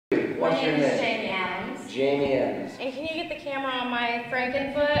What's your My name is name? Jamie Adams. Jamie Evans. And can you get the camera on my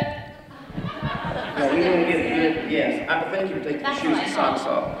Frankenfoot? No, we want to get a good, yes. I think you're taking your shoes and socks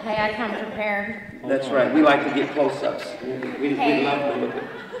off. Hey, I come prepared. That's right. We like to get close-ups. We Hey. love to look at.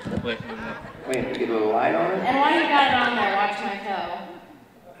 Wait, get a little light on it. And while you got it on there, watch my toe.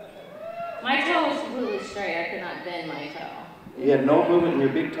 My toe is completely straight. I could not bend my toe. You had no movement in your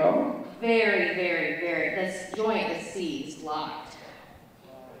big toe? Very, very, very. This joint is seized, locked.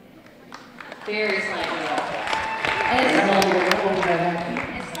 Very slightly off. It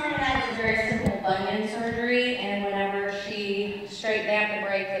started out as a very simple bunion surgery, and whenever they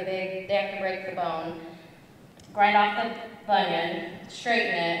have to break the bone, grind off the bunion,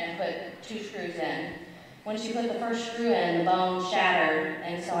 straighten it, put 2 screws in. When she put the first screw in, the bone shattered,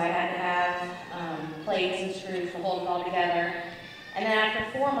 and so I had to have plates and screws to hold it all together. And then after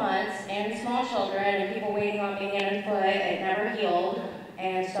 4 months, and small children, and people waiting on me hand and foot, it never healed,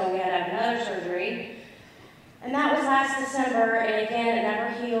 and so we had to have another surgery. And that was last December, and again, it never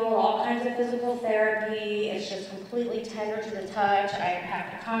healed, all kinds of physical therapy. It's just completely tender to the touch. I have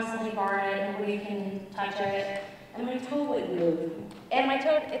to constantly guard it, nobody can touch it. And my toe wouldn't move. And my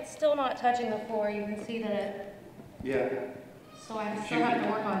toe, it's still not touching the floor. You can see that it, Yeah. so I still have to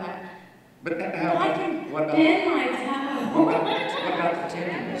work on that. But I can what about bend my toe. what about the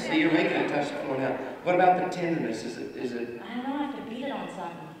tenderness? See, you're making it touch the floor now. What about the tenderness? Is it? I don't know, I have to beat it on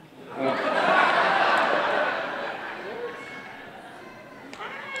something.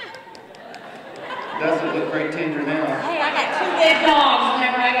 Doesn't look very tender now. Hey, I got 2 big dogs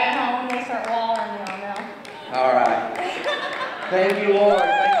whenever I get home. They start wallering me on them. All right. Thank you, Lord.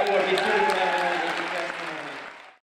 Thank you, Lord. Be